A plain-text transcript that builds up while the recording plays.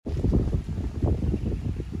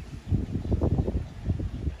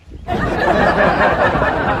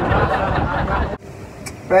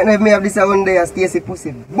Right now, if me have this one day, I Stacy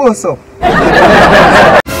pussy. Boss up.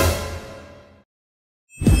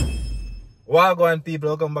 Wagwan people,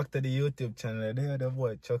 welcome back to the YouTube channel. There the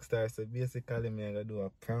boy Starr. So basically, I'm gonna do a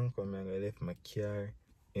prank where I'm gonna leave my car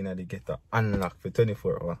in the ghetto unlocked for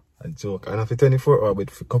 24 hours. A joke. I know for 24 hours, but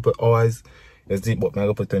for a couple hours, it's deep, but I'm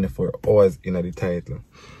gonna put 24 hours in the title.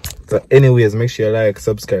 So anyways, make sure you like,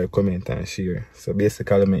 subscribe, comment and share. So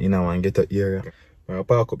basically, I'm in one ghetto area. I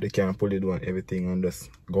park up the car and pull it down everything and just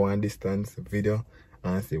go on distance video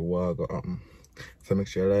and see what go happen. So make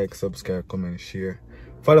sure you like, subscribe, comment, share.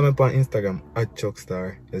 Follow me on Instagram at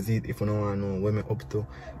Starr. You see it if you don't want to know what I'm up to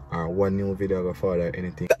or what new video I go follow or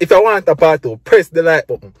anything. If you want a part 2, press the like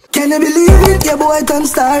button. Can you believe it? Yeah, boy, turn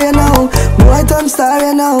Starr, you know. Boy, turn Starr,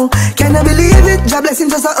 you know. Can you believe it? Job blessing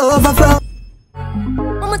just a overflow.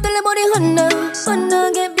 I'ma tell you about the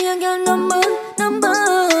Honda, get me a girl number, the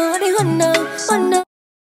Honda.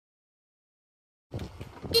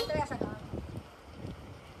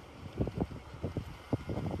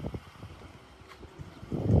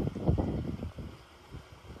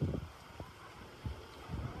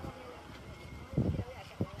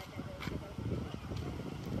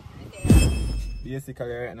 Basically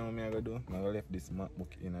right now, I'm gonna do, I'm gonna left this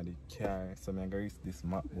MacBook in the car, so I'm gonna use this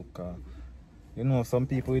MacBook. You know, some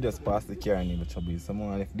people just pass the car and leave trouble.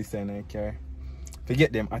 Someone left this in the car to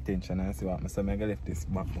get them attention and see what I'm saying. So I'm gonna left this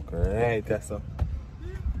MacBook right there, so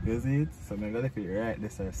you see it? So I'm gonna left it right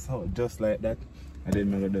there, so just like that, and then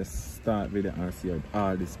I'm gonna just start video and see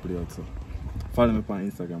all this play out. So follow me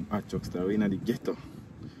on Instagram at Starr. We're in the ghetto.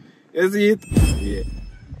 You see it? Yeah.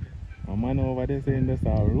 My man over there saying this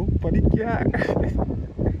a look for the car. But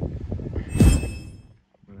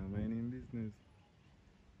I'm minding business.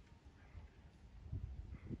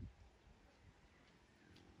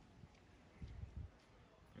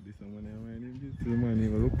 This someone I'm minding business, man.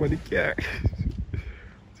 Even look for the car.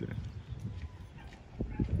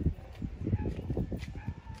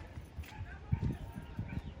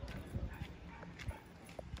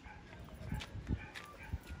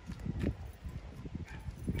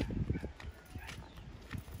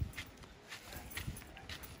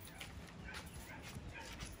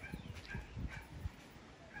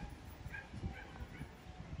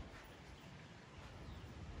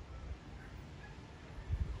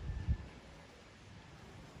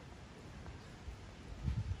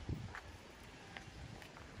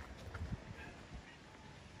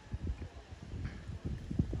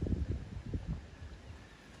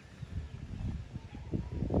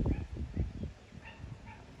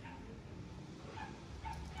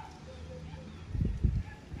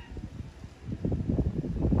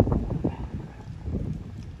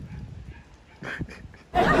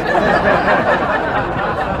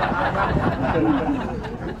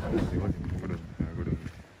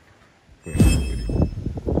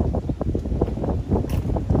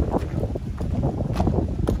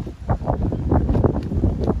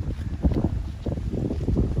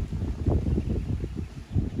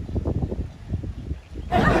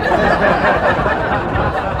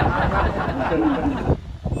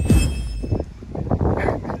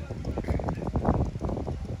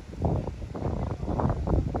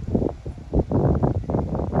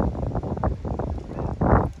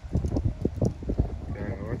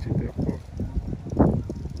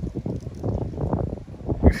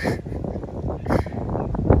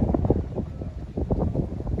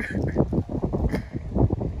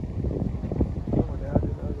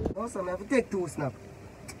 Also, I have to take 2 snaps.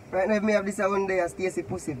 Right now, if me have this one day, I Stacy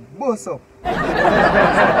pussy. Boss up.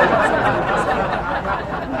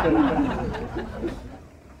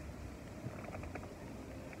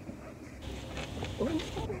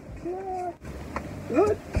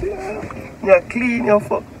 Good cloth. You're clean, your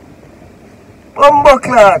fuck. Bumbo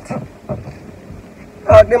cloth.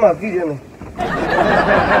 Oh, them a video me.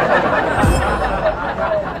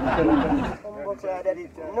 Bumbo cloth, that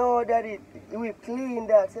it. No, that it. We clean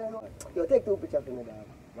that. Yo, take 2 pictures of me, dog.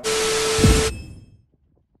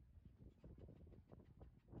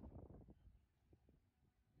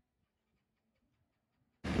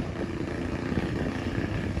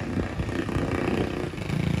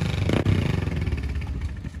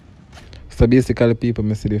 So basically, people,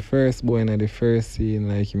 I see the first boy in the first scene,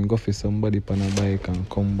 like him go for somebody on a bike and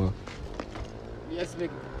come back. Yes, big.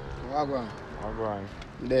 Wagwan. Wagwan.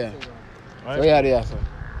 There. Right. So yeah, there, sir.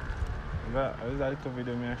 That is a little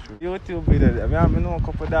video I shoot. YouTube video. I know a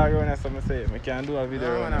couple of dogs around, so I say I can do a video.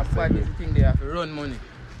 No, man, I fight this thing there for run money.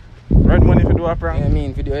 Run money for do a prank? Yeah, I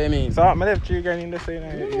mean, for do, I mean. So I left 3 grand in the same.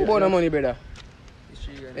 You know about the money, brother.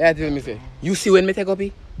 Yeah, tell me, say. You see when me take up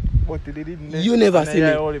it? But they didn't. You never see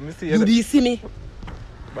me. Me see You did see me?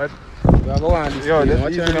 But We are going on this. Yo, thing. that's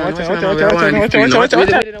Watch easy out, now. watch Watch out, out, watch out, watch out, watch watch out, watch out,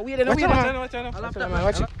 watch out. Wait a minute, watch out.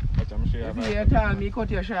 Watch out. I'm sure you have You it. tell me,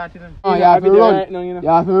 cut your shot. You have to run. You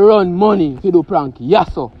have to run money to do prank.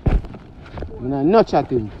 Yes, sir. I'm not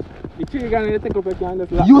chatting. The tree gonna take up a can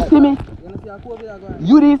just like You that. see me?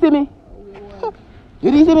 You didn't see me?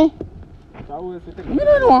 You didn't see me? Me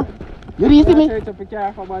don't know. You didn't see me? Search up a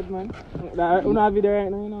car for bad man. You know video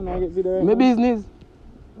right now, you know, I get video right Me now. business.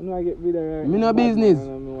 You know I get video right Me no now. business. Bad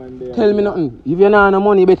man, one day. Tell me nothing. If you don't have no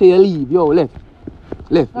money, better you leave. Yo, left.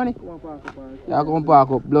 Left. Money. Come on, park up. You come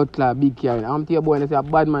park up. Blood clot, big car. I'm to your boy and say a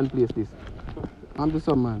bad man place this. I'm to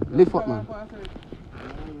some man. Lift up man.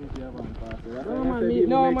 No man, me.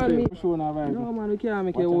 No man, we can't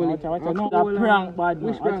make it whole. Watch out, no, that prank bad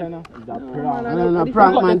man. Watch out now. That prank. No,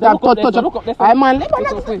 prank man. Tap touch up. I man,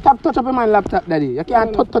 tap touch up a man laptop, daddy. You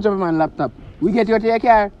can't touch up a man laptop. We get you to your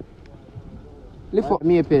car. Lift up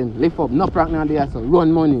me a pen. Lift up. No prank now there, so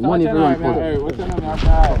run money. Money for run for.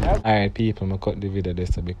 Alright people, I cut the video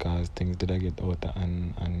this because things did I get out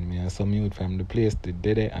and me and some youth from the place they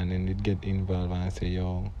did it and then it get involved and say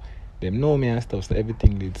yo, them know me and stuff, so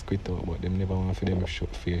everything did squid out, but them never want for them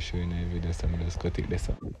face show in the video, so I just cut it this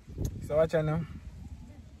up. So watch out now.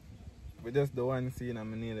 We just the one scene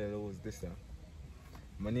and I nearly lose this time.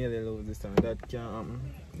 I nearly lose this time. That can't happen.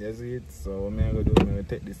 You see it? So what I'm gonna do, I'm gonna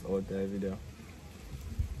take this out of the video.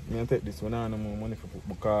 I'm gonna take this one on no more money for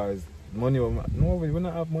because money no we don't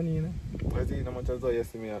have money, you know. I see how much as well you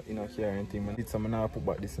see me in a car and thing, man. It's some now put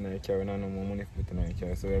back this in a car and I no more money for put in a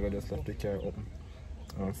car. So we're gonna just left the car open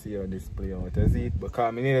and see how this play out. You see it? Because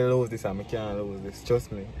I need to lose this and I can't lose this.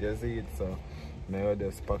 Trust me, you see it, so I'm gonna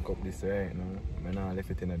just pack up this right now. I'm not left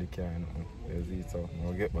it in the car and you see it, so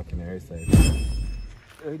I'll get back in the right side.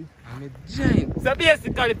 I'm a giant. So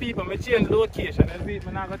basically people, I change the location. You see it?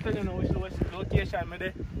 I'm not gonna tell you now which location I'm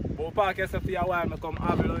there. But park yourself for a while, I come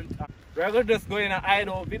have lunch. We're going to just go in and hide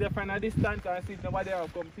out video from a distance and see if nobody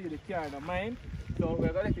else come see the car in the mine. So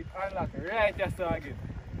we're going to let it unlock right just so again.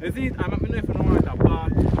 You see it? I'm not know if you don't want to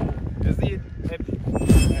park. You see it?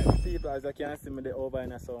 People, as you can see me, they over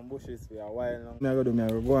in some bushes for a while now. I'm going to do my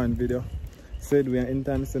go on video. Said we are in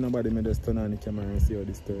time, so nobody may just turn on the camera and see how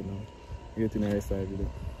this turn out. Get in the right side video.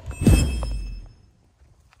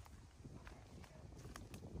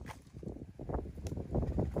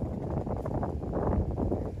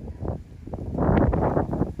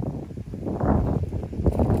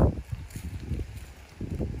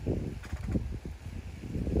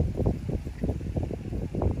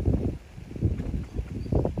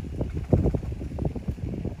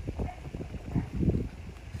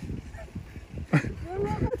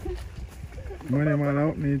 Money man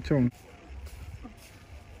out me chunk.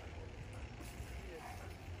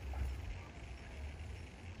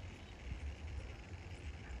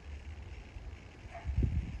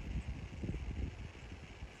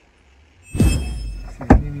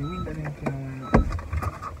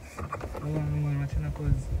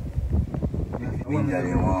 Window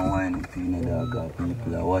they want wine between the dog and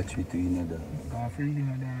people that watch between the dog. I feel you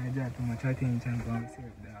know that I got too much attention from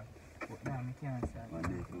myself dog. But now I can't say. One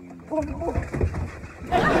day for window.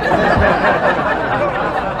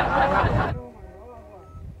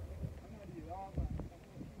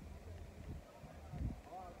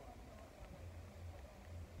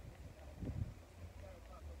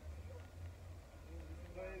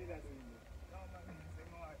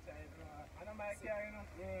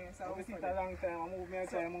 Long time, I move me and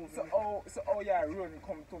try move. So how you run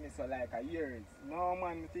come to me so like a years? No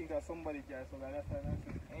man, I think that somebody cares so that's why I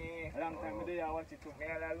say. Long time I watch it too. Me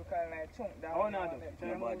I look like chunk down. Oh no,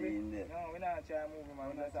 nobody in there. No, we not try move man.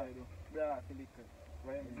 We not try do. Bro, I feel it.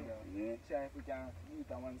 Try if we can eat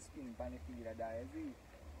one spin pan the field of that. You see?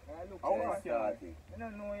 I look like I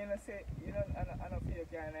don't know, you know, say, you know, I don't feel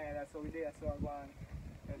kind of so we there, so I go on.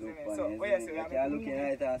 So, what you say? I'm looking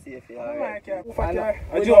at it and see if you're alright.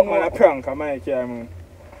 I jump on a prank, I might care, man.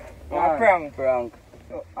 A prank? Prank.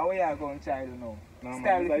 So, how are you going to try to know? No,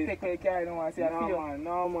 style, if you take away car, you don't want to see a feel?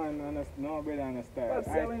 No, man, no better than a style.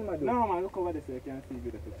 No, man, look over there so you can see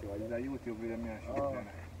the picture. It's a YouTube video, me and shoot.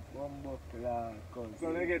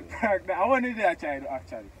 So, they get pranked. I want to do a child,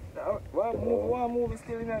 actually. One movie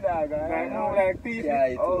still in the dog. I know like thief.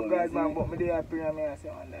 Oh God man, but me dey happy and me I say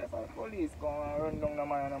man if a police come and run down the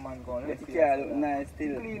man and the man gone. Let the car look nice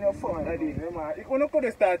still. Clean your phone daddy. Man, you couldn't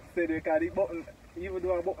could start say the car the button even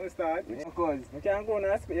do a button start. Because you can't go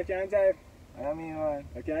and spin, you can't drive. I mean man,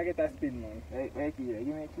 you can't get a spin man. Wait here, give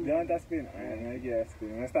me a key. You want a spin? I give a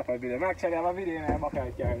spin. I stop a video. I actually have a video in my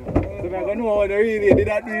car. So I'm gonna know how the really did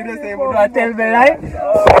that thing the same but don't tell me right?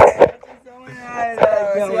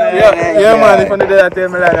 Yeah, man, if I do that, tell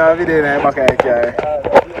me like a video in the back of the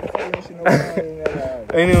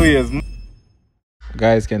car. Anyways.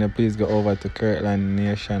 Guys, can you please go over to Kirtland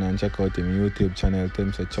Nation and check out his YouTube channel. Tell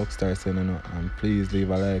him say Chuckstar saying no, and please leave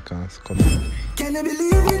a like and comment. Can you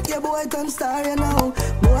believe it? Yeah, boy, turn star, you know.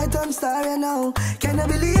 Boy, turn star, you know. Can you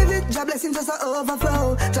believe it? Your blessings just a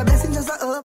overflow. Your blessings just a